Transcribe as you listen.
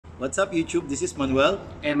What's up YouTube? This is Manuel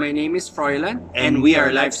And my name is Froilan. and we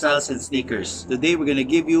are Lifestyles and Sneakers. Today we're gonna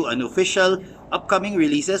give you an official upcoming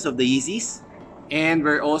releases of the Yeezys. And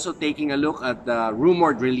we're also taking a look at the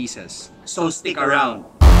rumored releases. So stick around.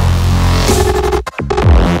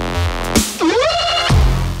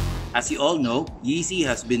 As you all know, Yeezy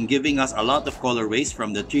has been giving us a lot of colorways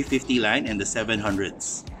from the 350 line and the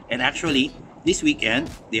 700s. And actually, this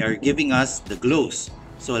weekend, they are giving us the glows.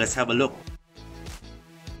 So let's have a look.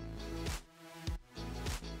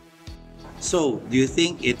 So, do you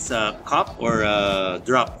think it's a cop or a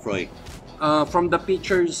drop, Froy? From the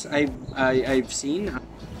pictures I've seen,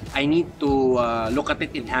 I need to look at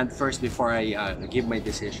it in hand first before I give my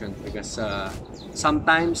decision, because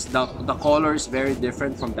sometimes the color is very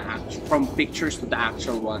different from from pictures to the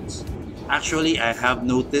actual ones. Actually, I have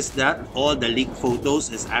noticed that all the leaked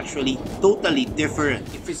photos is actually totally different.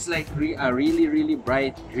 If it's like a really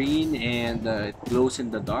bright green and it glows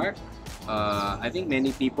in the dark, I think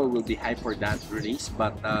many people will be hyped for that release.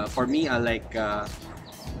 But for me, I like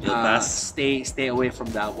stay away from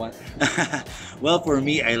that one. Well, for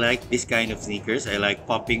me, I like this kind of sneakers. I like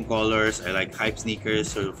popping colors. I like hype sneakers.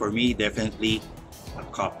 So for me, definitely a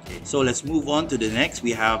cop. So let's move on to the next.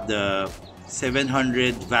 We have the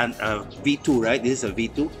 700 V2, right? This is a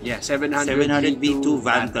V2. Yeah, 700 V2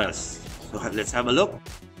 Vantas. So let's have a look.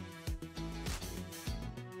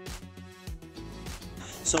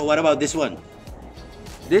 So what about this one?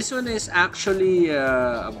 This one is actually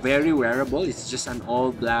very wearable. It's just an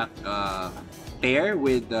all black pair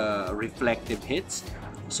with reflective hits.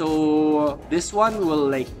 So this one will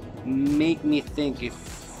like make me think if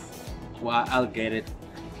I'll get it,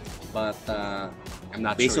 but I'm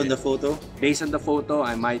not Based sure. on the photo? Based on the photo,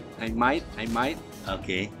 I might.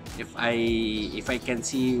 Okay. If I can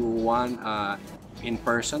see one in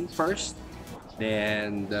person first,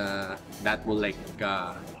 then that will like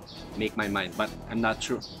make my mind, but I'm not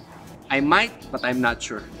sure. I might, but I'm not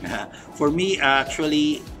sure. For me,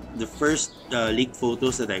 actually, the first leaked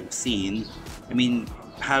photos that I've seen, I mean,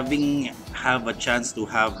 have a chance to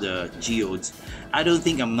have the geodes, I don't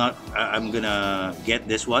think I'm gonna get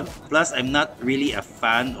this one. Plus, I'm not really a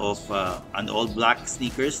fan of an all black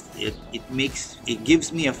sneakers. It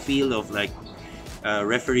gives me a feel of like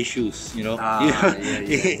referee shoes, you know.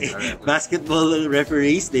 Yeah. Basketball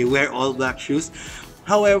referees, they wear all black shoes.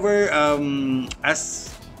 However,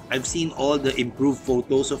 as I've seen all the improved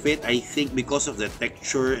photos of it, I think because of the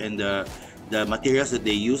texture and the materials that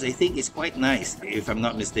they use, I think it's quite nice, if I'm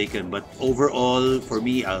not mistaken. But overall, for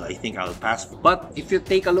me, I think I'll pass. But if you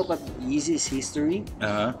take a look at Yeezy's history,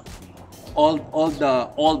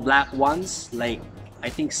 all black ones, like I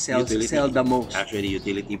think sell the most. Actually,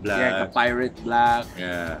 utility black. Yeah, the pirate black.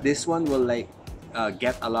 Yeah. This one will like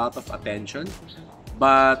get a lot of attention,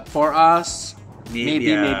 but for us,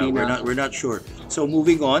 maybe not. We're not sure. So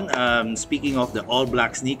moving on. Speaking of the all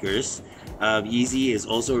black sneakers, Yeezy is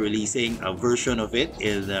also releasing a version of it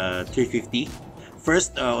in 350.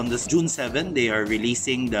 First, on this June 7, they are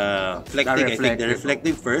releasing the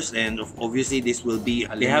reflective first, and obviously this will be.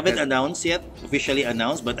 They haven't announced yet, officially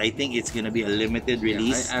announced, but I think it's gonna be a limited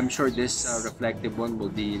release. I'm sure this reflective one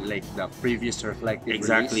will be like the previous reflective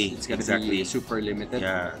Exactly. release. It's gonna be super limited.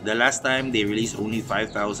 Yeah, the last time they released only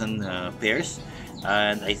 5,000 pairs,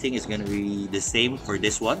 and I think it's gonna be the same for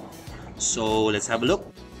this one. So let's have a look.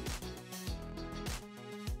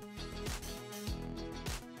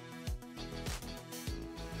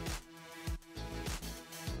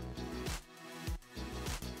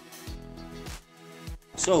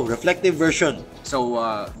 So, reflective version. So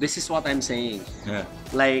this is what I'm saying. Yeah.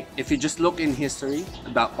 Like if you just look in history,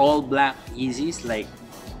 the all black Yeezys like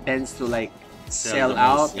tends to like sell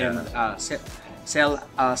out and sell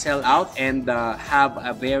out and have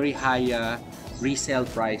a very high resale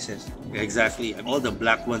prices. Exactly. All the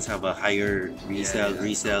black ones have a higher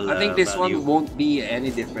resale. I think this value. one won't be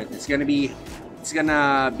any different. It's gonna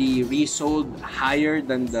be resold higher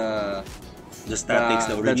than the statics,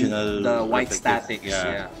 the original, the white reflective. statics.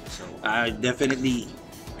 Yeah. So definitely.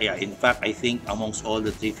 Yeah. In fact, I think amongst all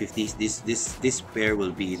the 350s, this pair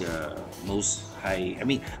will be the most high. I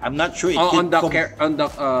mean, I'm not sure. On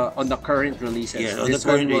the current releases. Yeah, on this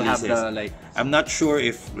the current one will releases. have the like. I'm not sure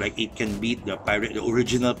if like it can beat the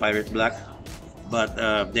original pirate black. But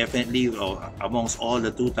definitely amongst all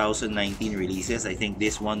the 2019 releases, I think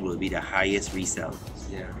this one will be the highest resale.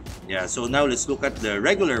 Yeah. Yeah. So now let's look at the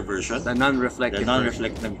regular version, The non-reflective.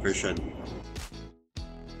 version.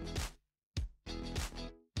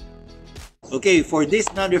 Okay, for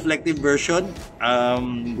this non-reflective version,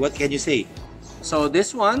 what can you say? So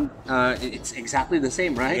this one, it's exactly the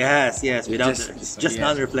same, right? Yes, yes, without it's just yes.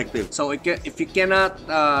 non-reflective. So if you cannot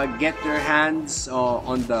get your hands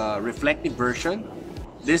on the reflective version,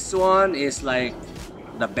 this one is like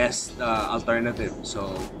the best alternative.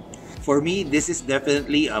 So For me, this is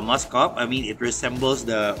definitely a must cop. I mean, it resembles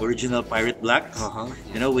the original Pirate Black,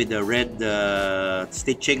 you know, with the red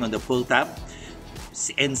stitching on the pull tab.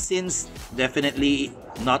 And since definitely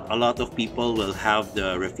not a lot of people will have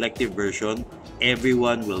the reflective version,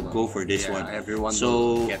 everyone will go for this one. Everyone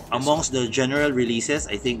so will get this amongst the general releases,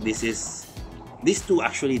 I think this is these two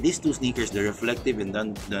sneakers, the reflective and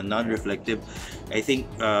the non-reflective, I think,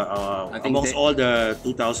 amongst all the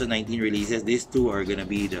 2019 releases, these two are gonna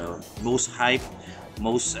be the most hype,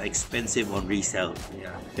 most expensive on resale. Yeah,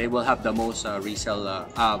 they will have the most resale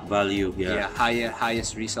Value. Yeah,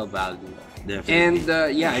 highest resale value. definitely.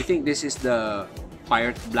 And yeah, I think this is the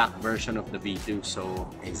Pirate Black version of the V2. So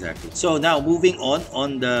Exactly. So now moving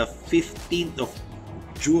on the 15th of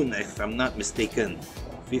June, if I'm not mistaken,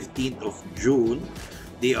 15th of June,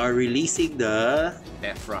 they are releasing the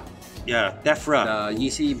Tefra, Tefra the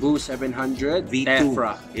Yeezy Boost 700 V2.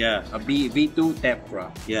 Tefra, Yeah, a V2 Tefra.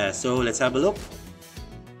 yeah. So let's have a look.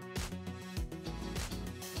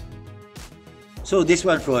 So this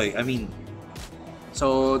one, Troy, I mean,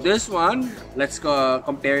 So this one, let's go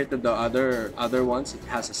compare it to the other ones. It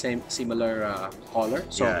has the similar color.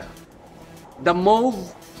 So yeah, the mauve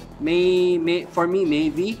may for me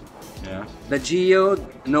maybe. yeah. The geode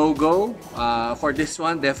no go. For this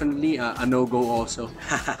one, definitely a no go also.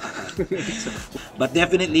 But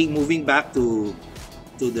definitely moving back to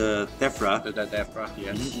the Tefra, To the Tefra,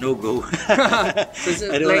 yes. no go. So it's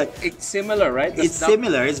I don't like. it's similar, right? The It's stuff-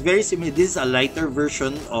 similar. It's very similar. This is a lighter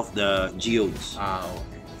version of the geodes.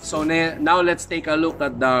 So now let's take a look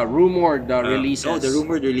at the rumored releases. Oh, the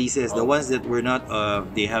rumored releases, the ones that were not,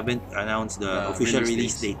 they haven't announced the official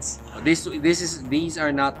release dates. These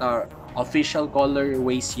are not our official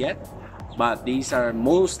colorways yet, but these are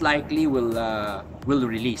most likely will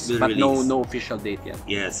release, Will but release. no official date yet.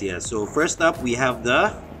 Yes, yes. So first up, we have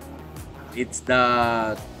the It's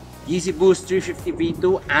the Yeezy Boost 350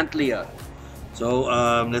 V2 Antlia. So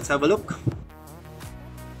let's have a look.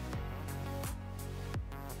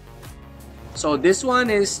 So this one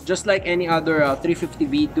is just like any other 350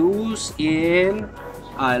 V2s in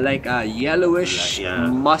like a yellowish Yeah.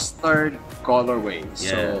 mustard colorway.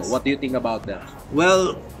 So Yes. what do you think about that?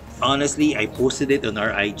 Well, honestly, I posted it on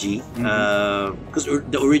our IG because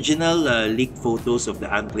the original leaked photos of the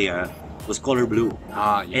Antlia was color blue.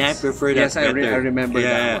 Yes. And I prefer that Yes, I better. remember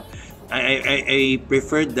that one. I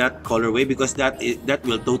preferred that colorway because that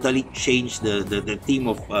will totally change the theme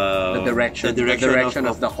of The direction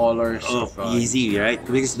of the colors of Yeezy, right?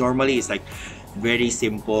 Because normally it's like very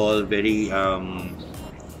simple, very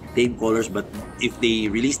plain colors, but if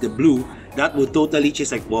they release the blue, that would totally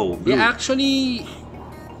change. Like, whoa, blue. Yeah, actually,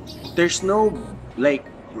 there's no like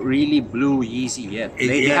really blue Yeezy yet.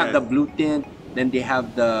 They have the blue tint, then they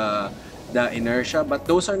have the inertia, but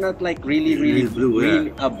those are not like really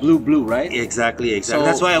blue, blue, right? Exactly. So,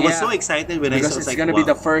 That's why I was yeah, so excited when I because saw it's like, gonna be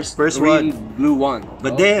wow, the first one. real blue one.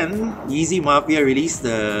 But then Yeezy Mafia released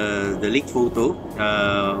the leaked photo,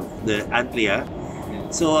 the Antlia.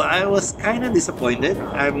 So I was kind of disappointed.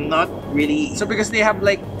 I'm not really. So because they have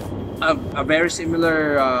like a very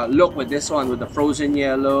similar look with this one, with the frozen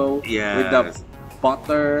yellow, with the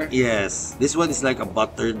butter, Yes, this one is like a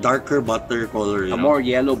darker butter color. You a know? more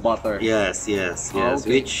yellow butter. Yes.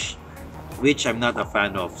 Okay. Which I'm not a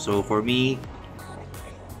fan of. So for me,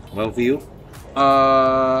 well, for you.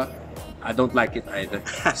 I don't like it either.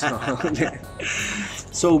 So,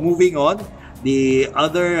 So moving on, the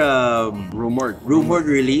other rumored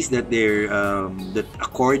release that they're that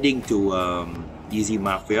according to Yeezy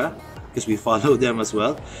Mafia, because we follow them as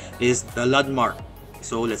well, is the landmark.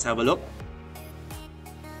 So let's have a look.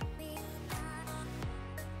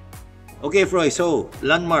 Okay, Froy. So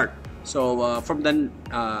landmark. So from the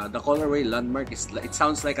colorway landmark it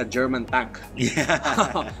sounds like a German tank.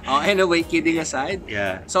 Yeah. Anyway, kidding aside.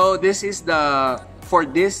 Yeah. So this is for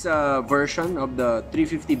this version of the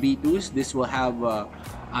 350 B2s. This will have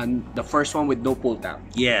the first one with no pull tab.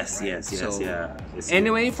 Yes. So, Yeah. Yes,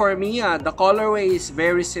 Anyway, for me, the colorway is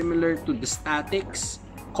very similar to the Statics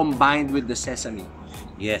combined with the Sesame.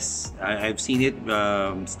 Yes, I've seen it.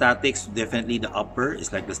 Statics, definitely the upper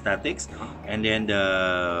is like the Statics, and then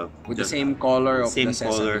With the same color of same the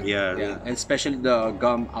Sesame. color, yeah. And especially the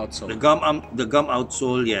gum outsole. the gum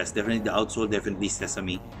outsole. Yes, definitely the outsole, definitely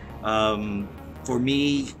Sesame. For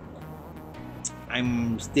me,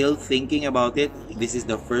 I'm still thinking about it. This is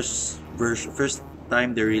the first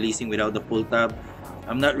time they're releasing without the pull tab.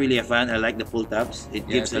 I'm not really a fan. I like the pull tabs. It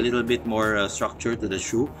Yeah, gives a little bit more structure to the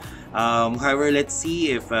shoe. However, let's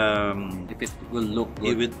see if it will look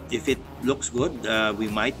good. if it looks good, we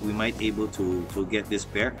might able to get this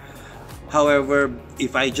pair. However,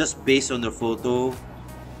 if I just base on the photo,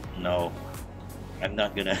 no, I'm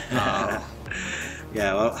not gonna.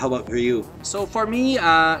 Yeah, well, how about for you? So for me,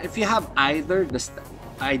 if you have either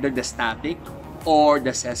the static or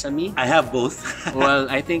the sesame, I have both. well,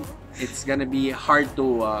 I think it's gonna be hard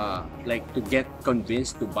to to get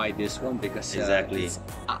convinced to buy this one because Exactly. it's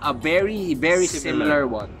a very similar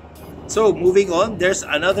one. So moving on, there's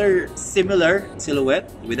another similar silhouette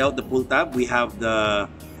without the pull tab. We have the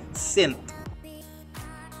synth.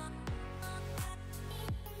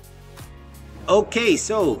 Okay,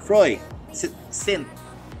 so Froy, synth.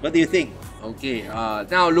 What do you think? Okay,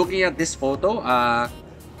 now looking at this photo,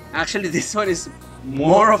 actually this one is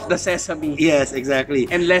more of the sesame Yes, exactly.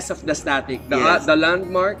 and less of the static. Yes. The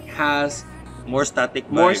landmark has More static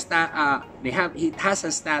more vibe. it has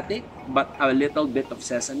a static but a little bit of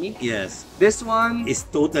sesame. Yes, This one it's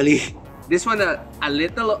totally. This one a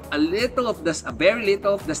little of the a very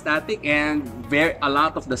little of the static and a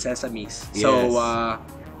lot of the sesames. So Yes.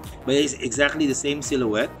 But it's exactly the same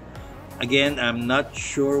silhouette. Again, I'm not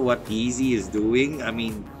sure what Yeezy is doing. I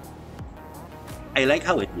mean, I like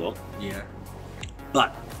how it looked, yeah.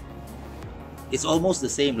 but it's almost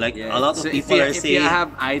the same. Like Yeah. a lot of So people are if saying, you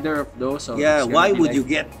have either of those, so yeah, it's gonna why be would like- you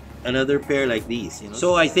get another pair like these? You know.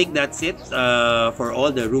 So I think that's it for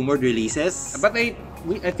all the rumored releases. But I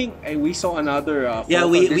think we saw another photo. Yeah,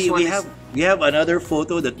 This one is- we have another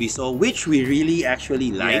photo that we saw which we really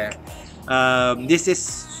actually like. This is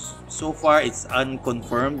so far it's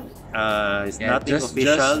unconfirmed. It's Yeah, nothing just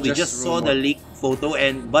official. We just saw the rumor. leaked photo,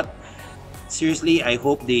 but seriously, I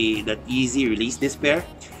hope that Yeezy released this pair.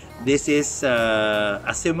 This is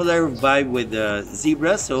a similar vibe with the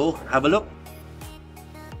zebra, so have a look.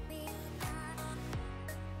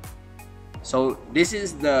 So this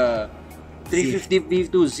is the 350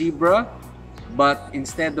 V2 Zebra, but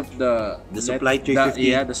instead of the Supply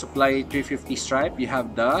 350. the Supply 350 stripe, you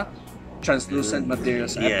have the translucent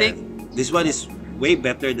materials. I Yeah, think this one is way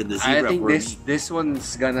better than the I zebra think for me. this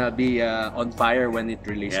one's gonna be on fire when it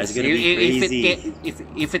releases. Yeah, it's gonna be crazy.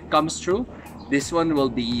 If it comes true, this one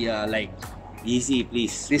will be like Yeezy,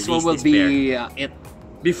 please. this release one will this pair. be it.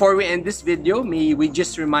 Before we end this video, may we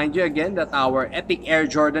just remind you again that our Epic Air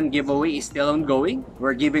Jordan giveaway is still ongoing.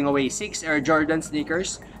 We're giving away 6 Air Jordan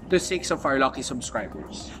sneakers to 6 of our lucky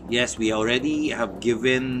subscribers. Yes, we already have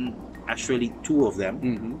given actually 2 of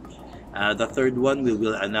them. The third one we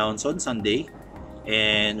will announce on Sunday,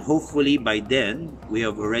 and hopefully by then we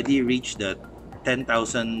have already reached the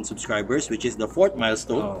 10,000 subscribers, which is the 4th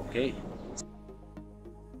milestone. Okay.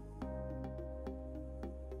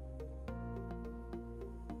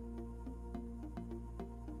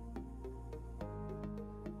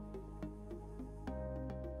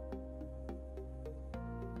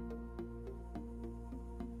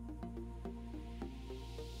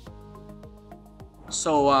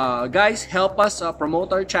 So guys, help us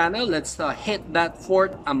promote our channel. Let's hit that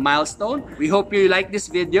 4th milestone. We hope you like this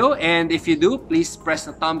video, and if you do, please press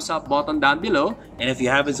the thumbs up button down below. And if you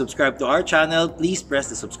haven't subscribed to our channel, please press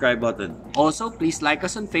the subscribe button Also, please like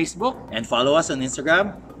us on Facebook. and follow us on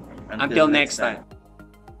Instagram. Until next time.